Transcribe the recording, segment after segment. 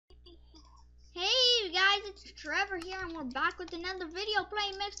Hey you guys, it's Trevor here, and we're back with another video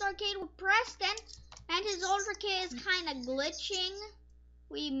playing Mixed Arcade with Preston. And his Ultra Kit is kind of glitching.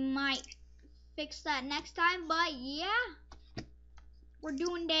 We might fix that next time, but yeah, we're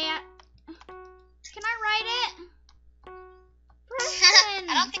doing that. Can I write it? Preston!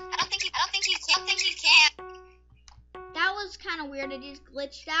 I don't think you can. That was kind of weird. It just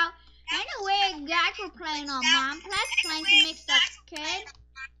glitched out. Anyway, guys, we're playing on Momplex, playing some Mixed Arcade.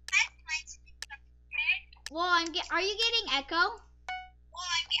 Well, are you getting echo?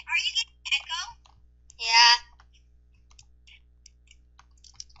 Yeah.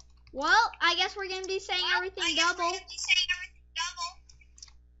 Well, I guess we're gonna be saying everything double.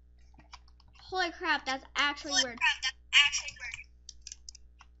 Holy crap, that's actually weird.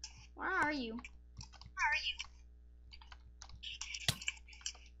 Where are you?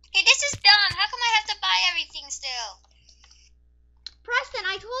 Hey, this is dumb. How come I have to buy everything still? Preston,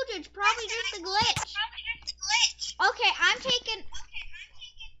 I told you, it's probably just a glitch. Okay, I'm taking...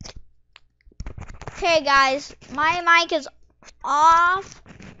 Okay, guys, my mic is off.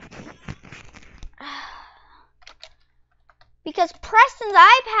 Because Preston's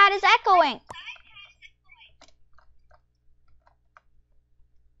iPad is echoing.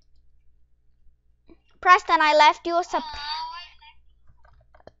 Preston, I left you a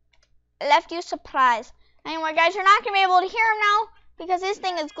surprise. Anyway, guys, you're not going to be able to hear him now because this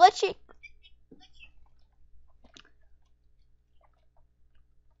thing is glitchy.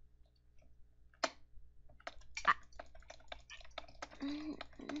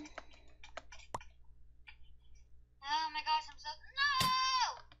 Oh my gosh, I'm so...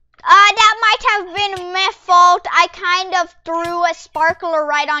 No! That might have been my fault. I kind of threw a sparkler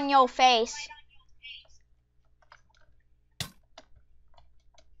right on your face.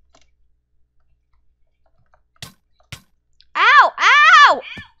 Ow! Ow!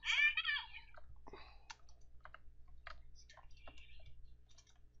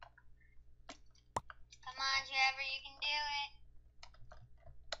 Come on, Trevor, you can do it.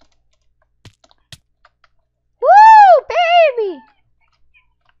 Woo, baby!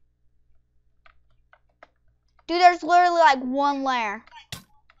 Dude, there's literally like one layer.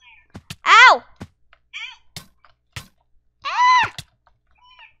 Ow! Ah!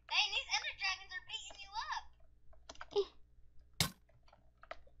 Hey, these ender dragons are beating you up.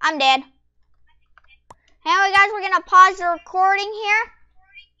 I'm dead. Anyway, guys, we're gonna pause the recording here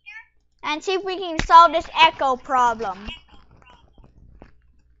and see if we can solve this echo problem.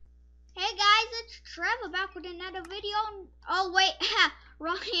 Hey guys, it's Trevor back with another video. Oh wait,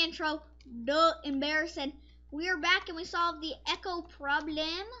 wrong intro. Duh, embarrassing. We're back and we solved the echo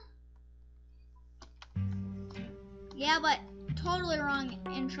problem. Yeah, but totally wrong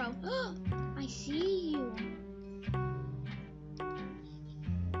intro. I see you.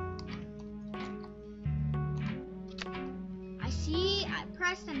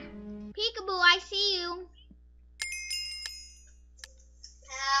 Preston. Peekaboo, I see you.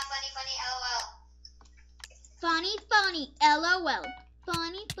 Funny, Funny, LOL.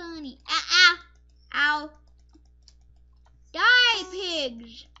 Funny. Ow. Die,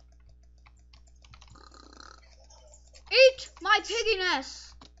 pigs. Eat my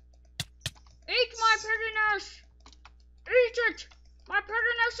pigginess. Eat my pigginess. Eat it. My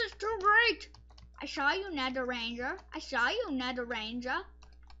pigginess is too great. I saw you, Nether Ranger.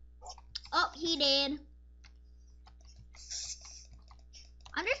 Oh, he did.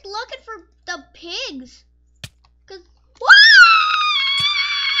 I'm just looking for the pigs.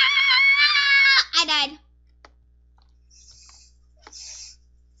 I died.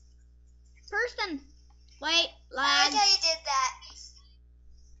 Preston, wait, lag. I know you did that.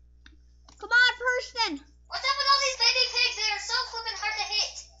 Come on, Preston. What's up with all these baby pigs? They are so flippin' hard to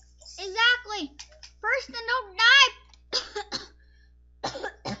hit. Exactly. Preston, don't die.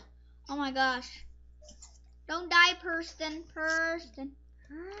 Oh my gosh. Don't die, Preston. Come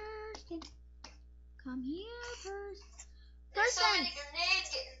here, Preston. There's so many grenades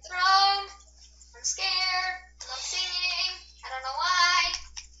getting thrown. I'm scared. I'm singing. I don't know why.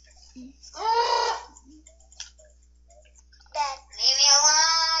 Dad, leave me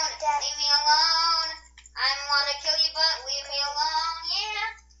alone. Leave me alone. I want to kill you, but leave me alone. Yeah.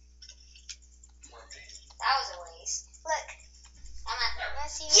 That was a waste. Look.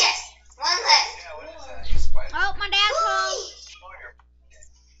 Yes! One left. Oh, my dad's home.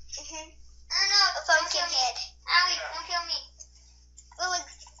 I know, the pumpkin head. Owie, don't kill me.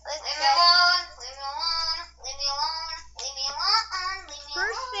 Leave me alone. Leave me alone. Leave me alone. Leave me alone. Leave me alone.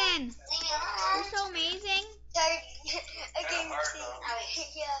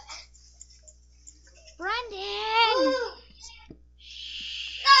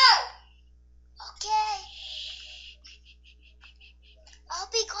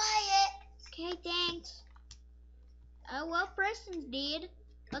 Preston's dead.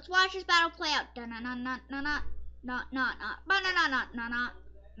 Let's watch this battle play out.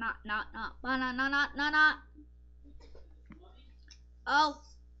 Oh,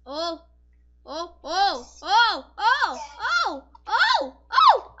 oh, oh, oh, oh, oh, oh, oh, oh,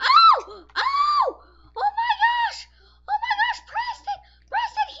 oh, oh, oh my gosh,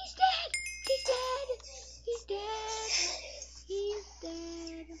 Preston, he's dead, he's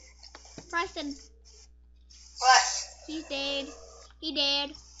dead. Preston. What? He's dead. He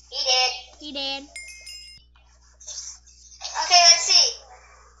did. Okay, let's see.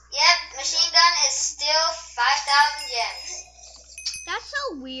 Yep, machine gun is still 5,000 gems. That's so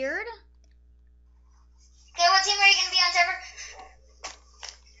weird. Okay, what team are you gonna be on, Trevor?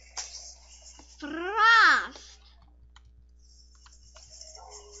 Frost.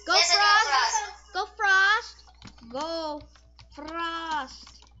 Go Yes, Frost. Go Frost.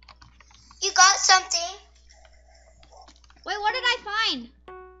 You got something? Wait, what did I find?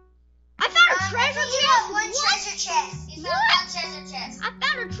 I found a treasure chest. One treasure chest. You found one treasure chest. I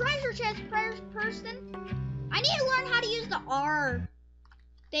found a treasure chest, Preston. I need to learn how to use the R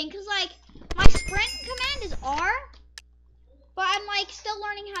thing, cause like my sprint command is R, but I'm like still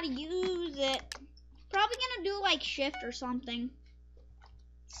learning how to use it. Probably gonna do like shift or something.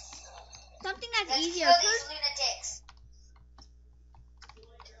 Something that's easier. These lunatics.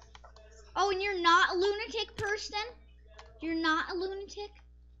 Oh, and you're not a lunatic, Preston? You're not a lunatic?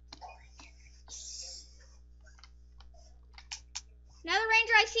 Nether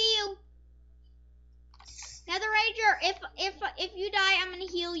Ranger, I see you. Nether Ranger, if you die, I'm gonna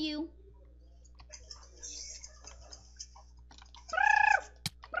heal you.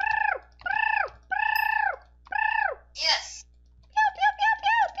 Yes.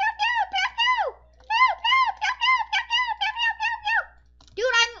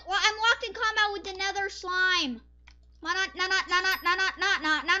 Dude, I'm locked in combat with the Nether slime.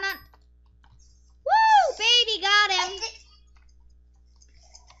 Woo, baby, got him.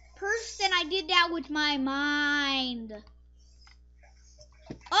 Preston, I did that with my mind.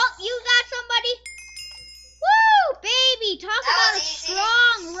 Oh, you got somebody. Woo, baby, talk about a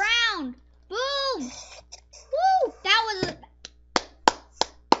strong round. Boom. Woo, that was a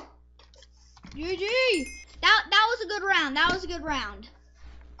GG. That was a good round.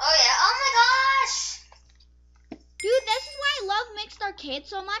 Oh yeah. Oh my gosh. Dude, this is why I love Mixed Arcade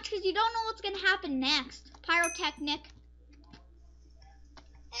so much, because you don't know what's going to happen next. Pyrotechnic.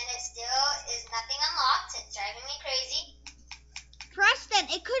 And it still is nothing unlocked. It's driving me crazy. Preston,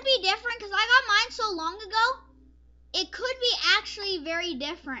 it could be different, because I got mine so long ago. It could be actually very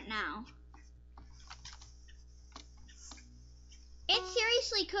different now. It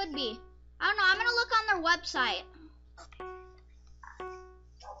seriously could be. I don't know. I'm going to look on their website.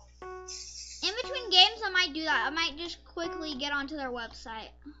 In between games, I might do that. I might just quickly get onto their website.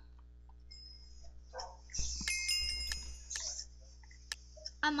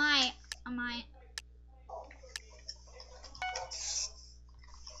 I might.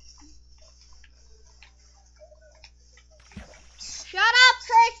 Shut up,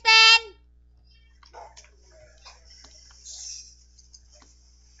 Preston!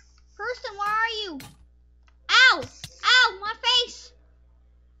 Preston, where are you? Ow! Ow, my face!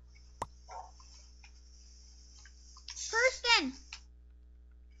 Preston!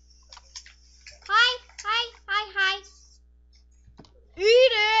 Hi! Eat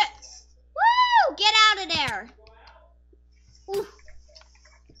it! Woo! Get out of there! Ooh.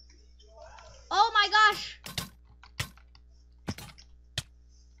 Oh my gosh!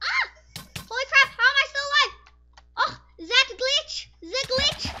 Ah! Holy crap! How am I still alive? Oh, is that a glitch?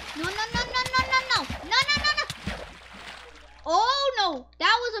 No! Oh no!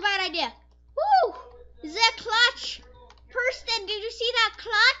 That was a bad idea. Woo! Is that clutch? Preston, did you see that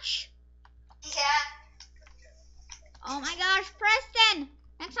clutch? Yeah. Oh my gosh, Preston!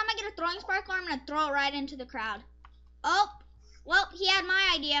 Next time I get a throwing sparkler, I'm gonna throw it right into the crowd. Oh, well, he had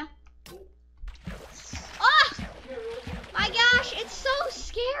my idea. Oh! My gosh, it's so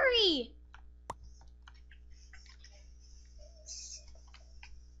scary!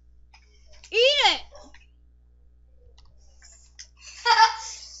 Eat it!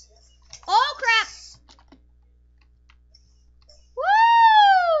 Oh crap!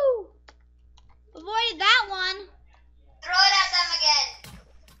 Woo! Avoided that one. Throw it at them again.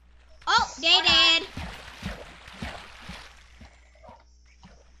 Oh, they did.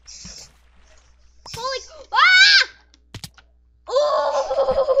 Holy! Ah! Ooh!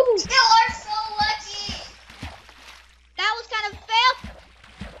 You are so lucky. That was kind of fail.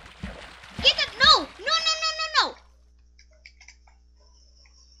 Get the no!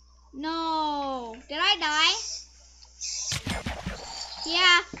 No! Did I die?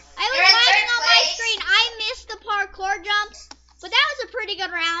 pretty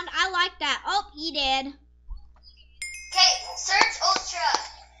good round. I like that. Oh, he did. Okay, search Ultra.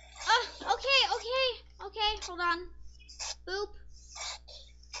 Oh, okay. Hold on. Boop.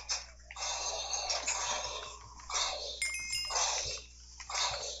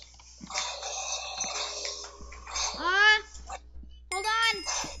 Hold on.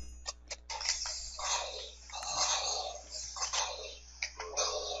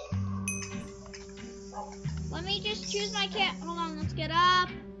 Let me just choose my cat. Hold on, let's get up.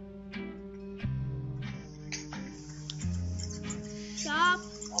 Shop.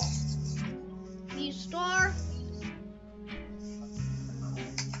 View store.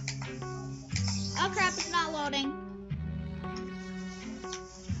 Oh crap, it's not loading.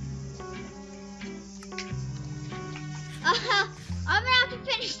 I'm gonna have to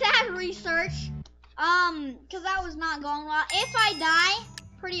finish that research. Cause that was not going well. If I die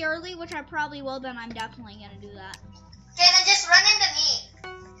pretty early, which I probably will, then I'm definitely gonna do that. Okay, then just run into me.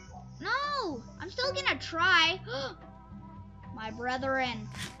 No, I'm still gonna try. My brethren.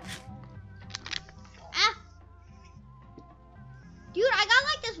 Ah. Dude, I got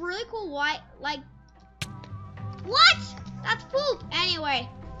like this really cool white, like, what? That's poop. Anyway.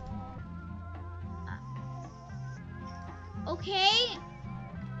 Okay.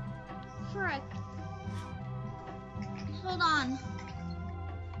 Frick. Hold on.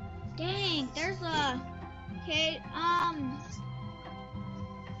 Dang, there's a, okay,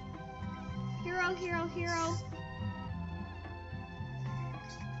 hero.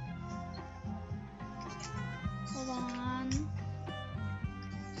 Hold on.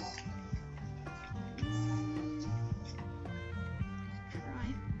 Try.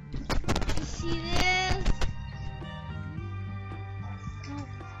 You see this? Nope.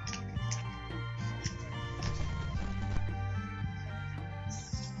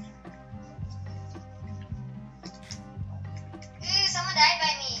 Ooh, someone died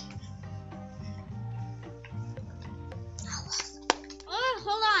by me. Oh,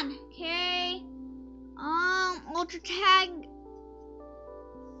 hold on. Okay. Ultra tag.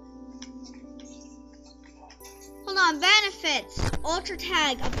 Hold on, benefits. Ultra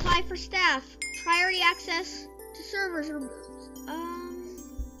tag. Apply for staff. Priority access to servers. Dude,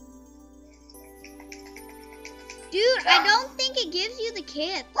 I don't think it gives you the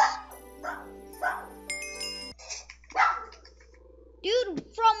kits. Dude,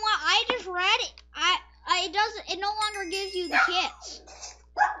 from what I just read, it no longer gives you the kits.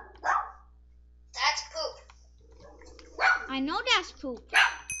 That's poop. I know that's poop.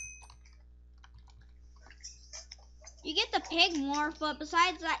 You get the pig morph, but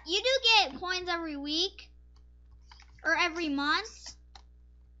besides that, you do get coins every week or every month.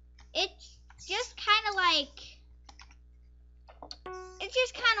 It's just kind of like, it's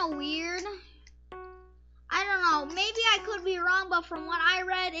just kind of weird. I don't know. Maybe I could be wrong, but from what I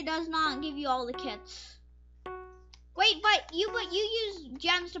read, it does not give you all the kits. Wait, but you use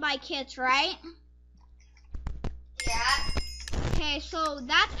gems to buy kits, right? Yeah. Okay, so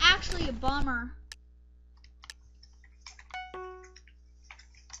that's actually a bummer.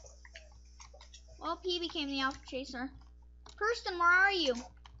 Well, he became the alpha chaser. Preston, where are you?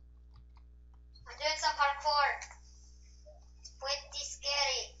 I'm doing some parkour. Pretty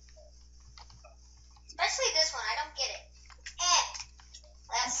scary. Especially this one, I don't get it.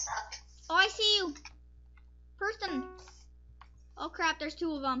 That sucked. Oh, I see you. Preston. Oh crap, there's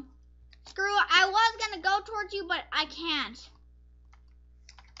two of them. Screw it, I was gonna go towards you, but I can't.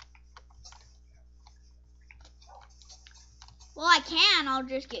 Well, I can, I'll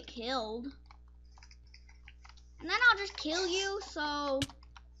just get killed. And then I'll just kill you, so...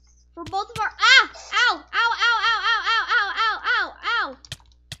 For both of our... Ah! Ow! Ow, ow, ow, ow, ow, ow, ow, ow, ow!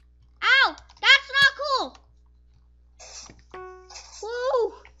 Ow! That's not cool!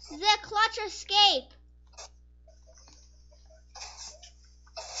 Woo! The clutch escape.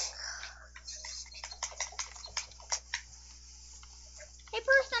 Hey,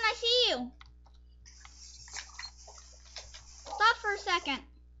 Preston, I see you. Stop for a second.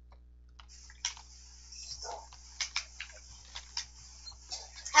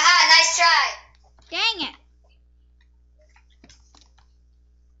 Haha, nice try. Dang it.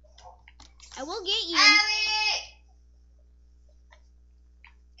 I will get you. Owie!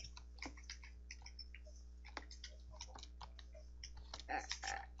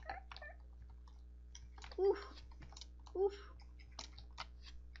 Oof. Oof.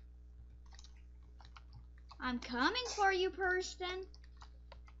 I'm coming for you, Preston.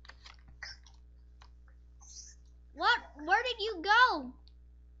 What? Where did you go?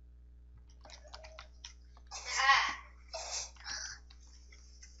 Haha.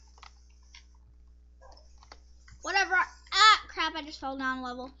 Whatever. Ah, crap, I just just fell down a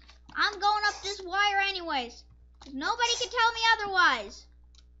level. I'm going up this wire anyways. Nobody can tell me otherwise.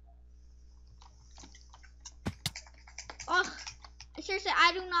 Ugh. Seriously,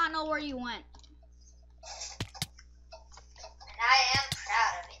 I do not know where you went. And I am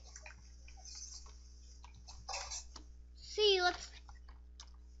proud of it. See, let's...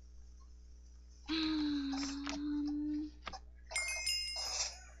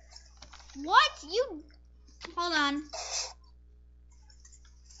 What? You... Hold on.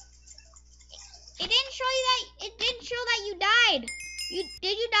 It didn't show you that... It didn't show that you died.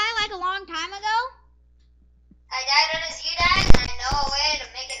 Did you die like a long time ago? I died as you died, and I know a way to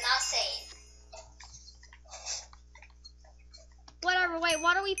make it not safe. Whatever, wait,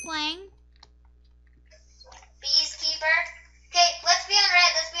 what are we playing? Beekeeper. Okay, let's be on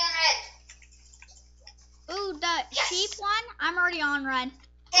red, Ooh, the sheep one? I'm already on red.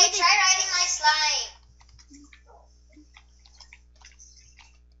 Hey, try riding my slime.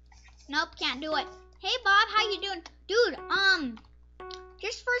 Nope, can't do it. Hey Bob, how you doing? Dude,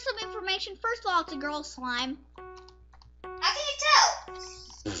 just for some information, first of all, it's a girl slime. How can you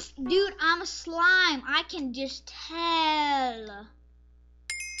tell? Dude, I'm a slime. I can just tell. Okay,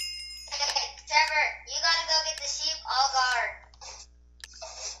 Trevor, you gotta go get the sheep, I'll guard.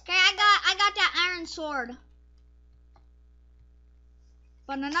 Okay, I got that iron sword.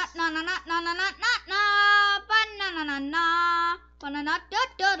 Banana na na na na na na na banana na na banana da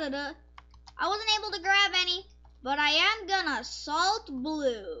da da da. I wasn't able to grab any, but I am gonna assault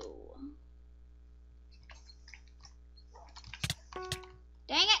blue.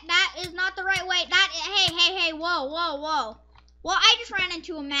 Dang it, that is not the right way. Hey, whoa. Well, I just ran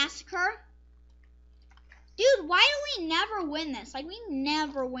into a massacre. Dude, why do we never win this? Like, we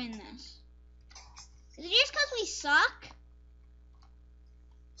never win this. Is it just because we suck?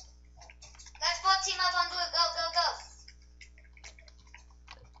 Let's both team up on blue. Go.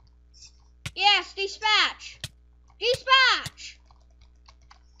 Yes, dispatch.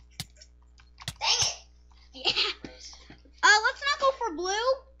 Dang it. Yeah. Let's not go for blue.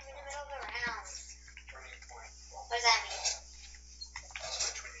 I'm in the middle of the round. What does that mean?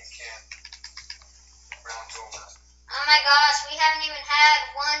 Switch when you can. Round's over. Oh my gosh, we haven't even had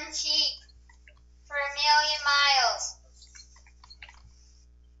one sheep for a million miles.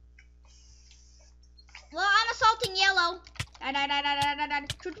 Well, I'm assaulting yellow.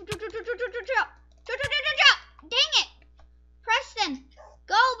 Dang it. Preston,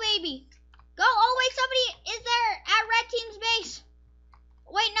 go, baby. Go. Oh, wait, somebody is there at red team's base.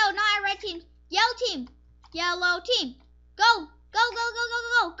 Wait, no, not at red team. Yellow team. Go.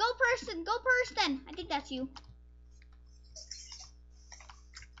 Go, Preston. I think that's you.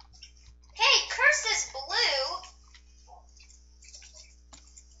 Hey, curse this blue.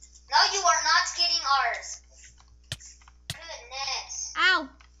 No, you are not getting ours. Goodness. Ow.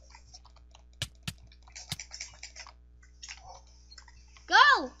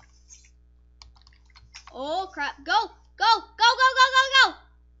 Go. Oh, crap. Go.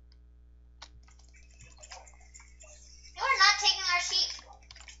 You are not taking our sheep.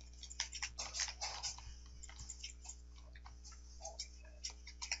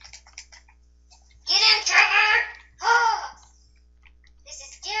 Get him, Trevor! Oh, this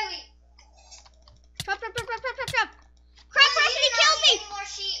is scary. Trap. Crap, Preston, You he do not killed need me. any more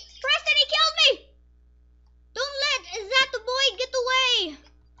sheep. Preston, he killed me. Don't let that the boy get away.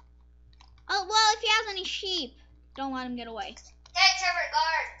 Oh, well, if he has any sheep, don't let him get away. Hey, Trevor,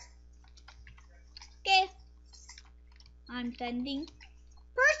 guard. Okay. I'm sending.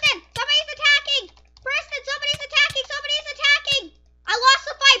 Preston, somebody's attacking. I lost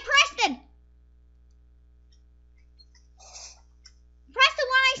the fight, Preston. Preston,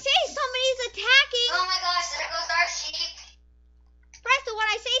 when I say somebody's attacking. Oh my gosh, there goes our sheep. Preston, when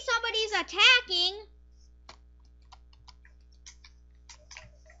I say somebody's attacking.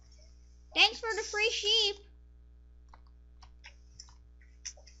 Thanks for the free sheep.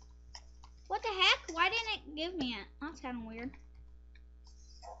 What the heck? Why didn't it give me it? That's kind of weird.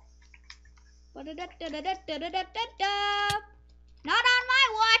 Not on my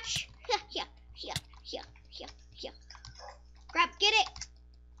watch. Crap, get it.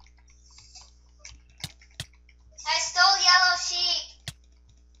 I stole yellow sheep.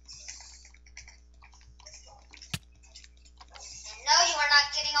 And no, you are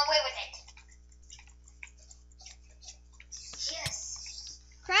not getting away with it. Yes.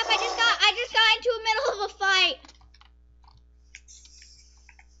 Crap, I just got into the middle of a fight.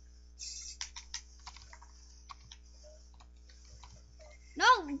 No,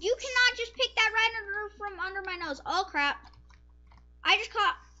 you cannot just pick that right from under my nose. Oh crap. I just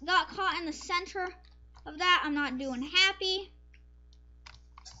got caught in the center of that. I'm not doing happy.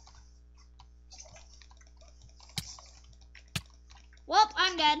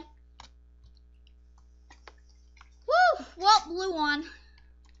 I'm dead. Woo! Well, blue won.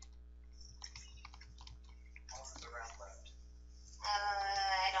 How long is the round left?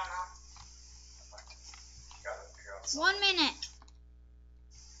 I don't know. Gotta figure out 1 minute.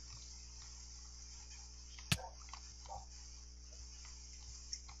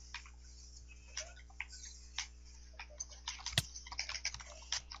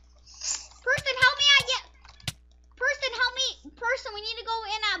 Preston, help me! Preston, help me! Preston, we need to go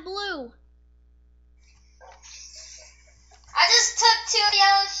in at blue. I just took 2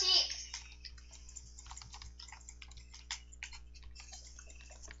 yellow sheep.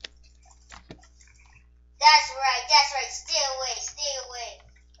 That's right, stay away.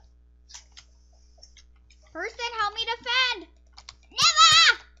 Preston, help me defend! Never!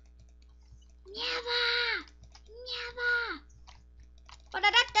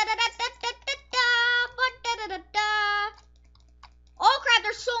 Oh crap,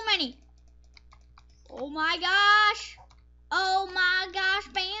 there's so many! Oh my gosh!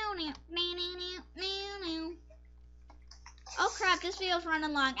 Oh crap, this video's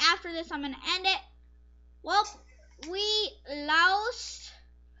running long. After this, I'm gonna end it. Well, we lost.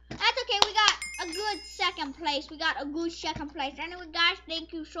 That's okay, we got a good second place. Anyway, guys,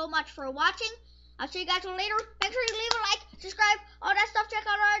 thank you so much for watching. I'll see you guys later. Make sure you leave a like, subscribe, all that stuff. Check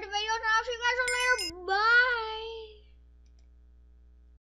out our other videos, and I'll see you guys later. Bye.